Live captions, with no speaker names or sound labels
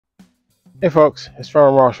Hey folks, it's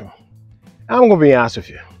Farmer Marshall. I'm going to be honest with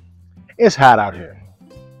you. It's hot out here.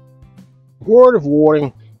 Word of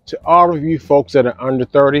warning to all of you folks that are under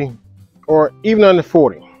 30 or even under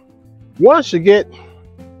 40. Once you get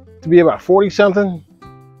to be about 40 something,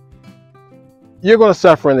 you're going to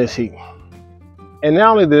suffer in this heat. And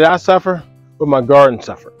not only did I suffer, but my garden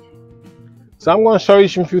suffered. So I'm going to show you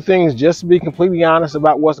some few things just to be completely honest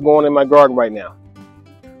about what's going on in my garden right now.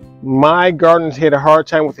 My garden's had a hard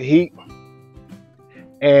time with the heat.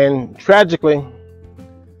 And tragically,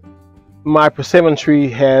 my persimmon tree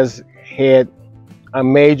has had a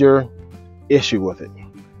major issue with it.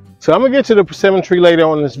 So I'm gonna get to the persimmon tree later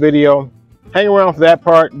on in this video. Hang around for that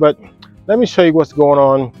part, but let me show you what's going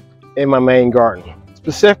on in my main garden,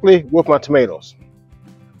 specifically with my tomatoes.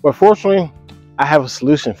 But fortunately, I have a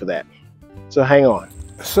solution for that. So hang on.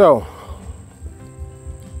 So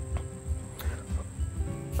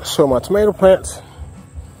my tomato plants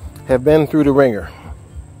have been through the ringer.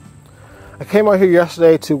 I came out here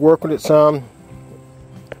yesterday to work with it some,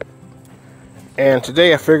 and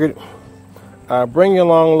today I figured I'd bring you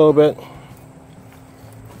along a little bit.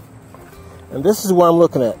 And this is what I'm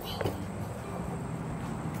looking at.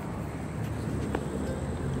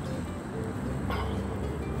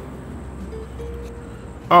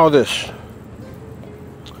 All of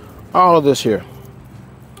this here.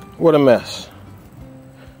 What a mess.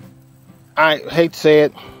 I hate to say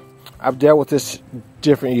it, I've dealt with this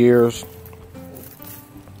different years.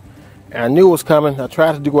 And I knew it was coming. I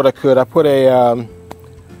tried to do what I could. I put a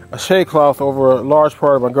shade cloth over a large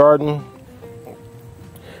part of my garden.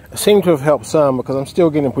 It seemed to have helped some because I'm still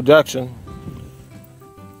getting production,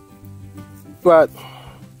 but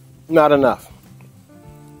not enough.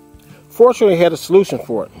 Fortunately, I had a solution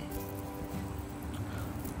for it.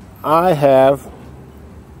 I have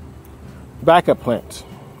backup plants.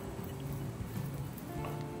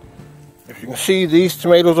 If you can see these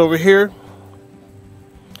tomatoes over here,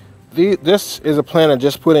 this is a plant I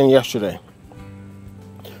just put in yesterday.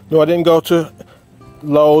 No, I didn't go to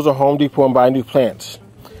Lowe's or Home Depot and buy new plants.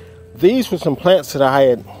 These were some plants that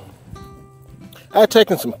I had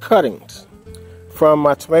taken some cuttings from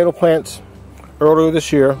my tomato plants earlier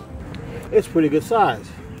this year. It's pretty good size.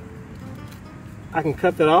 I can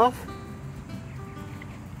cut that off.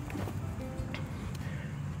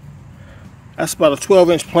 That's about a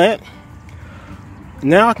 12-inch plant.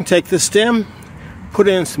 Now I can take this stem, put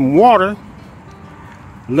in some water,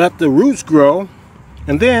 let the roots grow,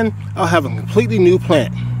 and then I'll have a completely new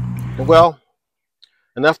plant. Well,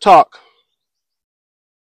 enough talk.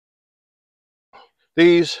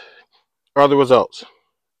 These are the results.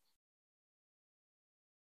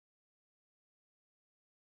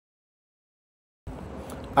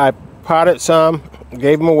 I potted some,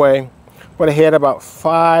 gave them away, but I had about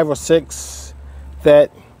 5 or 6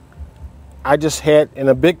 that I just had in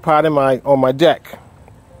a big pot on my deck.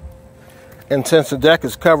 And since the deck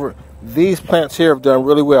is covered, these plants here have done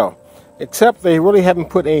really well. Except they really haven't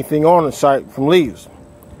put anything on aside from leaves.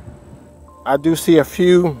 I do see a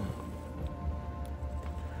few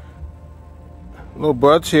little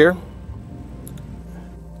buds here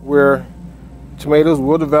where tomatoes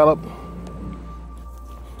will develop.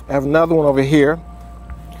 I have another one over here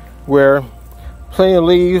where plenty of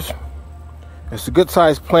leaves. It's a good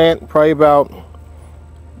sized plant, probably about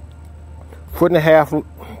 1.5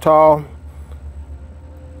 feet tall.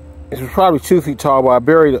 It's probably 2 feet tall, but I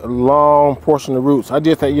buried a long portion of the roots. I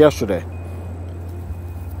did that yesterday.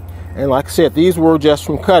 And like I said, these were just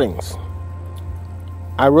from cuttings.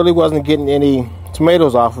 I really wasn't getting any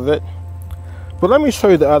tomatoes off of it. But let me show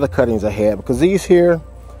you the other cuttings I had, because these here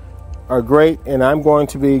are great, and I'm going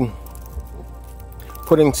to be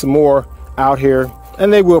putting some more out here,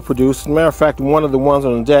 and they will produce. As a matter of fact, one of the ones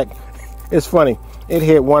on the deck, it's funny, it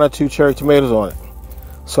had 1 or 2 cherry tomatoes on it.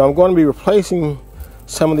 So I'm going to be replacing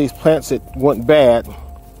some of these plants that went bad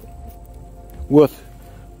with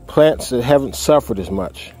plants that haven't suffered as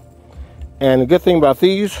much. And the good thing about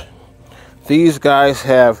these guys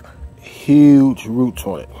have huge roots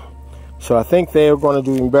on it. So I think they are going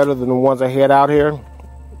to do even better than the ones I had out here.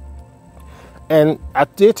 And I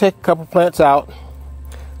did take a couple plants out,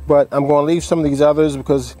 but I'm going to leave some of these others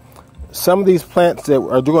because some of these plants that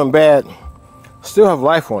are doing bad still have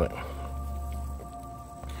life on it.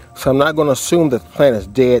 So I'm not going to assume that the plant is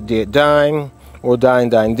dead, dying, or dying,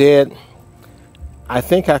 dead. I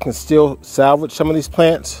think I can still salvage some of these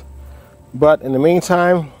plants. But in the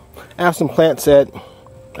meantime, I have some plants that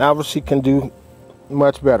obviously can do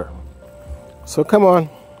much better. So come on.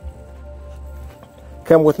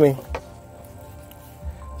 Come with me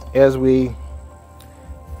as we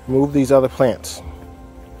move these other plants.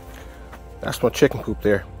 That's my chicken coop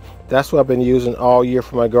there. That's what I've been using all year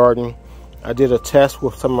for my garden. I did a test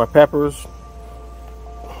with some of my peppers,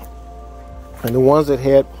 and the ones that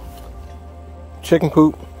had chicken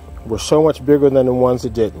poop were so much bigger than the ones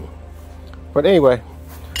that didn't. But anyway,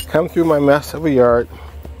 come through my mess of a yard.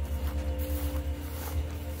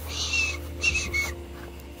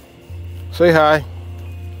 Say hi,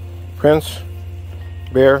 Prince,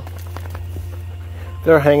 Bear.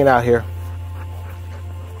 They're hanging out here.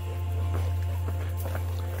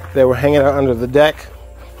 They were hanging out under the deck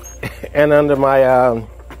and under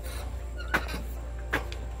my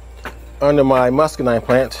muscadine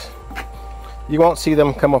plants. You won't see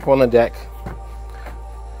them come up on the deck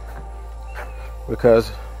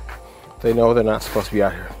because they know they're not supposed to be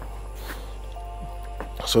out here.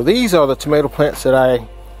 So these are the tomato plants that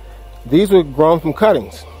these were grown from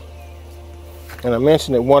cuttings. And I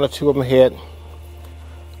mentioned that one or two of them had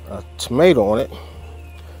a tomato on it.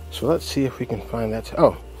 So let's see if we can find that.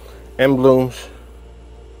 Oh, and blooms.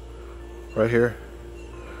 Right here.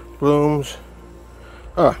 Blooms.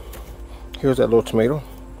 Ah, here's that little tomato.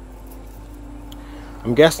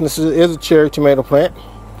 I'm guessing this is a cherry tomato plant,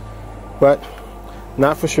 but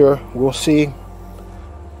not for sure. We'll see.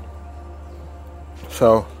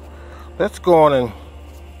 So let's go on and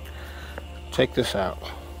take this out.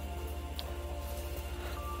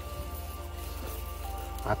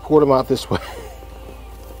 I poured them out this way.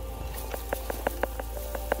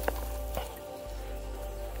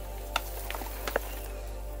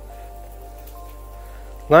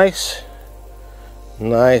 Nice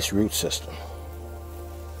root system.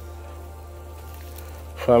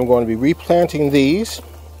 So I'm going to be replanting these.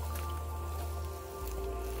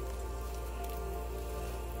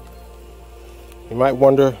 You might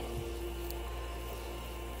wonder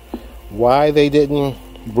why they didn't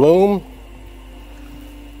bloom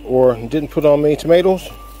or didn't put on many tomatoes.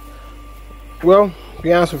 Well, to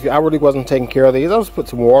be honest with you, I really wasn't taking care of these. I just put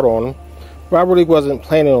some water on them, but I really wasn't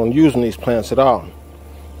planning on using these plants at all.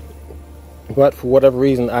 But for whatever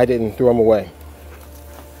reason, I didn't throw them away.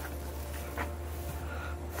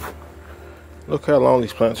 Look how long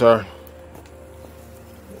these plants are.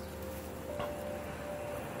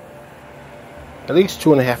 At least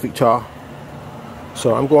 2.5 feet tall.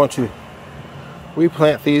 So I'm going to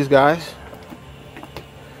replant these guys.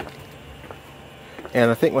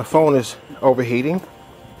 And I think my phone is overheating.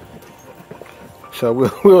 So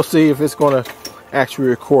we'll see if it's going to actually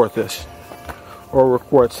record this or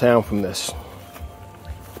record sound from this.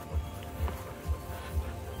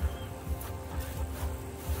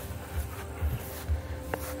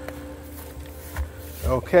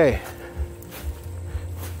 Okay.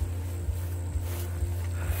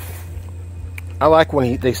 I like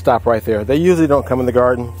when they stop right there. They usually don't come in the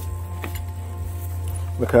garden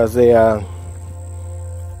because they I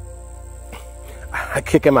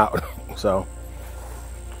kick them out. So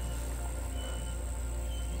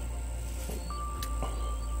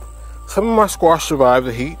some of my squash survived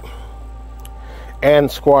the heat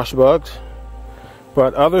and squash bugs,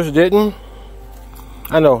 but others didn't.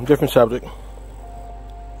 I know, different subject.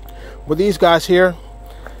 With these guys here,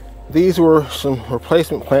 these were some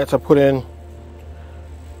replacement plants I put in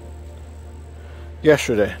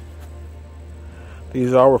yesterday.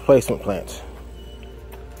 These are replacement plants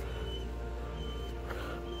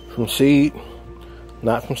from seed,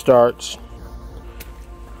 not from starts.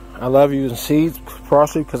 I love using seeds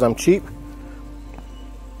partially because I'm cheap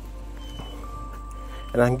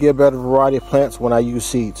and I can get a better variety of plants when I use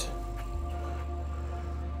seeds.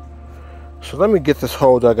 So let me get this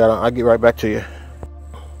hole dug out. I'll get right back to you.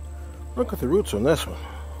 Look at the roots on this one.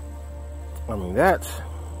 I mean, that's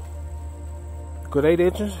a good 8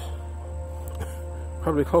 inches.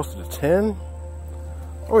 Probably closer to 10.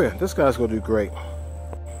 Oh yeah, this guy's gonna do great.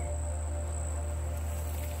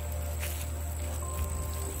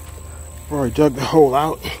 Already dug the hole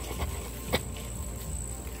out.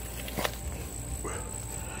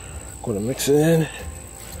 Gonna mix it in.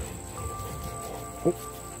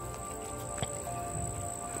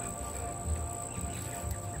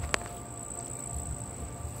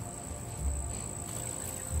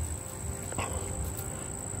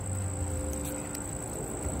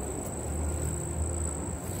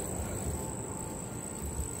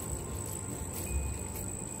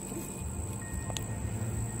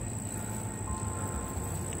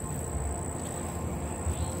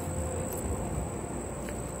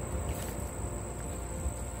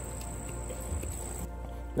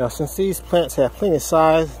 Now, since these plants have plenty of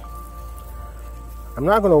size, I'm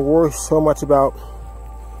not going to worry so much about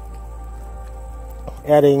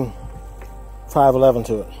adding 511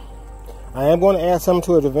 to it. I am going to add some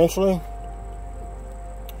to it eventually,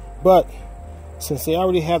 but since they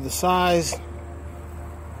already have the size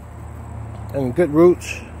and good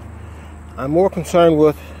roots, I'm more concerned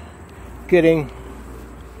with getting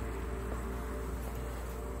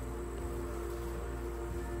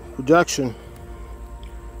production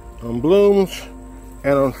on blooms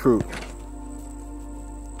and on fruit.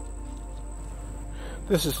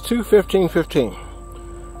 This is 2-15-15.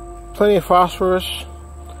 Plenty of phosphorus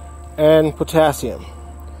and potassium.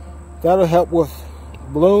 That'll help with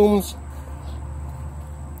blooms,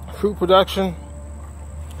 fruit production.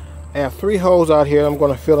 I have 3 holes out here I'm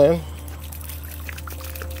going to fill in.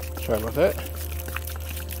 Sorry about that.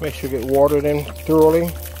 Make sure you get watered in thoroughly.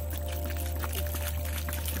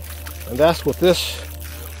 And that's with this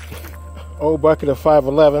old bucket of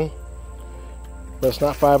 511. But it's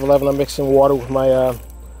not 511. I'm mixing water with my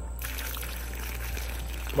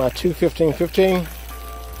my 2-15-15.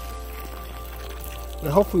 And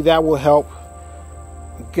hopefully that will help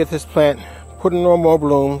get this plant putting on more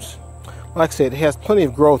blooms. Like I said, it has plenty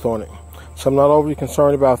of growth on it, so I'm not overly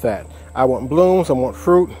concerned about that. I want blooms, I want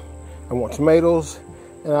fruit, I want tomatoes,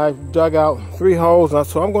 and I've dug out 3 holes, and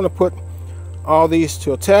so I'm going to put all these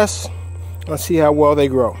to a test and see how well they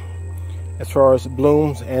grow as far as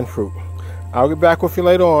blooms and fruit. I'll get back with you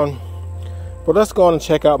later on, but let's go on and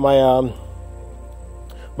check out my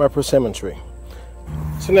my persimmon tree.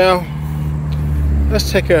 So now let's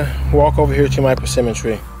take a walk over here to my persimmon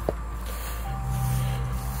tree.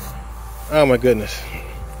 Oh my goodness.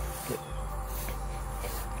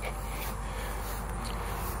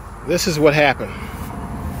 This is what happened.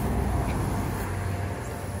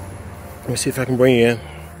 Let me see if I can bring you in.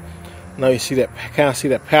 Now you see that, kind of see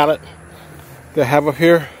that pallet that I have up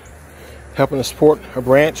here, helping to support a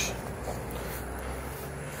branch.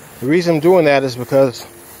 The reason I'm doing that is because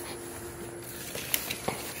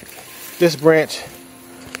this branch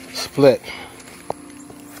split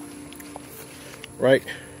right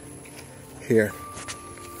here.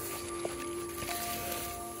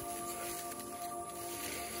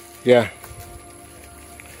 Yeah,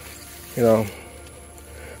 you know,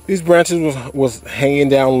 these branches was hanging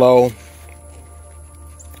down low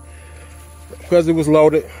because it was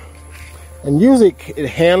loaded, and usually it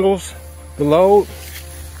handles the load,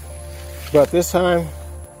 but this time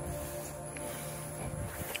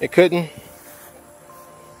it couldn't,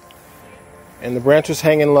 and the branch was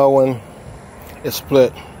hanging low and it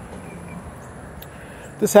split.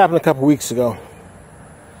 This happened a couple weeks ago,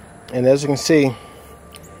 and as you can see,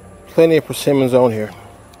 plenty of persimmons on here.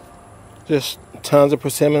 Just tons of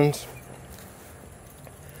persimmons.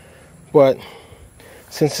 But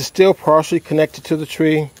since it's still partially connected to the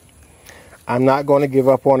tree, I'm not going to give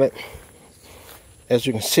up on it. As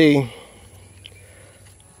you can see,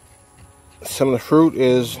 some of the fruit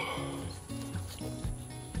is,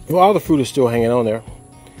 well, all the fruit is still hanging on there.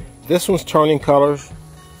 This one's turning colors.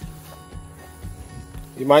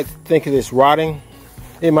 You might think it is rotting.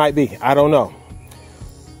 It might be, I don't know,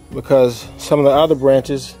 because some of the other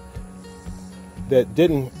branches that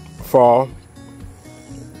didn't fall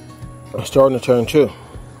are starting to turn too.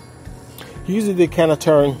 Usually they kind of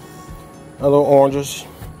turn a little orangish,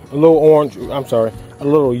 a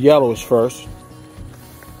little yellowish first,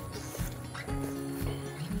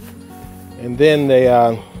 and then they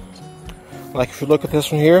like if you look at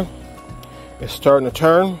this one here, it's starting to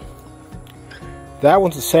turn. That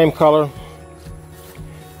one's the same color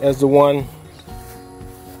as the one,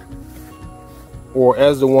 or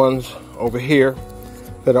as the ones over here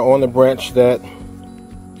that are on the branch that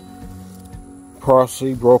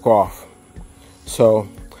partially broke off. So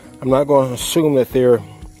I'm not going to assume that they're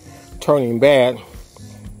turning bad,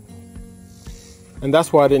 and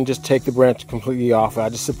that's why I didn't just take the branch completely off. I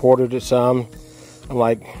just supported it some. I'm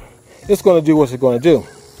like, it's going to do what it's going to do.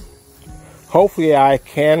 Hopefully I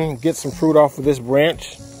can get some fruit off of this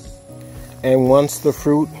branch, and once the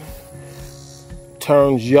fruit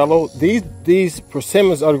turns yellow, these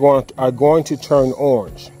persimmons are going to turn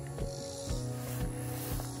orange.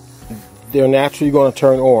 They're naturally going to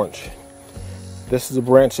turn orange. This is a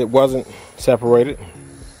branch that wasn't separated,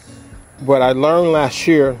 but I learned last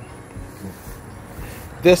year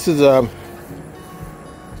this is a,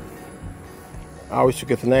 I always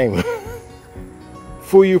forget the name,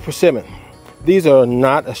 Fuyu persimmon. These are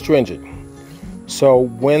not astringent, so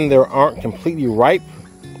when they aren't completely ripe,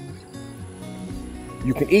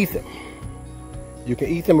 you can eat them. You can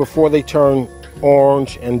eat them before they turn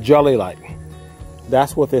orange and jelly-like.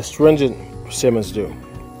 That's what the astringent persimmons do.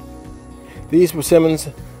 These persimmons,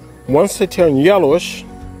 once they turn yellowish,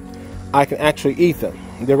 I can actually eat them.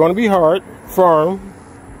 They're going to be hard, firm,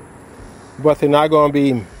 but they're not going to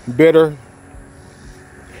be bitter,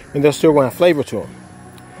 and they're still going to have flavor to them.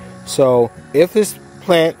 So if this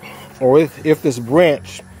plant, or if this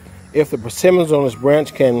branch, if the persimmons on this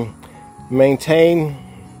branch can maintain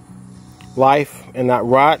life and not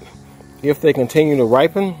rot, if they continue to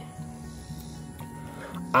ripen,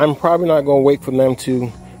 I'm probably not going to wait for them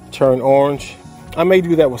to turn orange. I may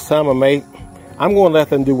do that with some. I'm going to let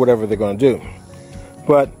them do whatever they're going to do.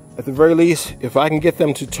 But at the very least, if I can get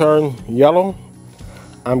them to turn yellow,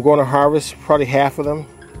 I'm going to harvest probably half of them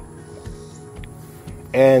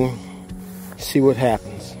and see what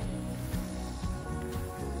happens.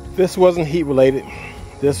 This wasn't heat related.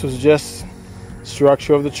 This was just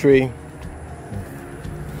structure of the tree.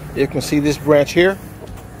 You can see this branch here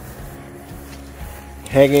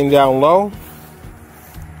hanging down low,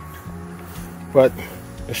 but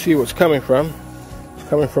you see where it's coming from. It's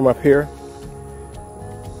coming from up here.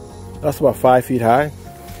 That's about 5 feet high.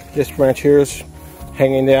 This branch here is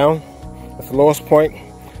hanging down at the lowest point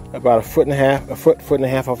about a foot and a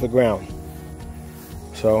half off the ground.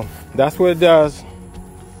 So that's what it does.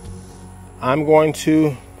 I'm going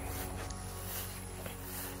to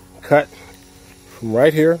cut from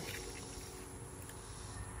right here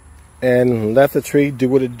and let the tree do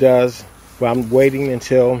what it does while I'm waiting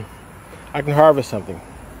until I can harvest something.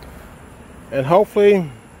 And hopefully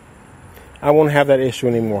I won't have that issue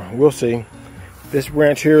anymore. We'll see. This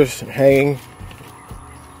branch here is hanging.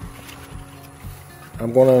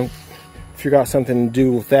 I'm going to figure out something to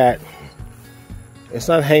do with that. It's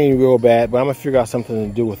not hanging real bad, but I'm going to figure out something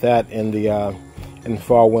to do with that in the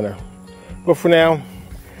fall, winter. But for now,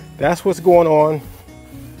 that's what's going on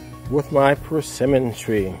with my persimmon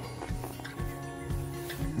tree.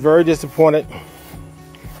 Very disappointed.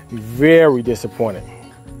 Very disappointed.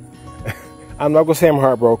 I'm not going to say I'm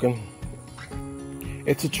heartbroken.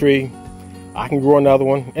 It's a tree. I can grow another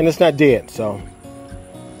one, and it's not dead, so.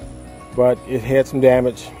 But it had some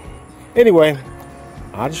damage. Anyway,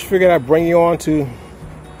 I just figured I'd bring you on to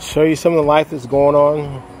show you some of the life that's going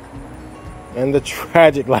on and the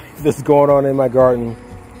tragic life that's going on in my garden.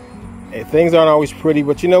 Things aren't always pretty,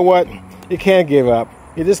 but you know what? You can't give up.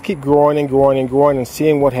 You just keep growing and growing and growing and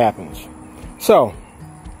seeing what happens. So,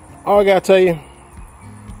 all I gotta tell you,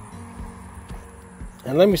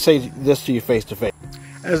 and let me say this to you face to face.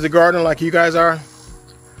 As the gardener like you guys are,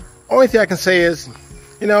 only thing I can say is,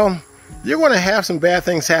 you know, you're going to have some bad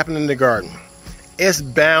things happen in the garden. It's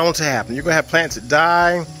bound to happen. You're going to have plants that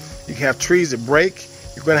die. You can have trees that break.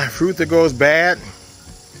 You're going to have fruit that goes bad.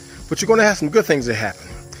 But you're going to have some good things that happen.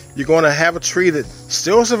 You're going to have a tree that's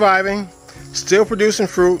still surviving, still producing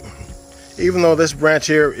fruit, even though this branch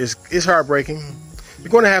here is heartbreaking.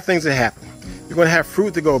 You're going to have things that happen. You're going to have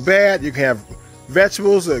fruit that go bad. You can have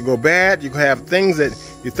vegetables that go bad. You can have things that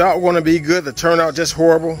you thought were going to be good that turn out just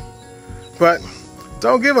horrible. But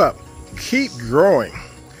don't give up. Keep growing.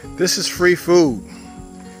 This is free food.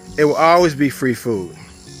 It will always be free food.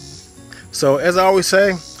 So as I always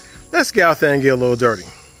say, let's get out there and get a little dirty.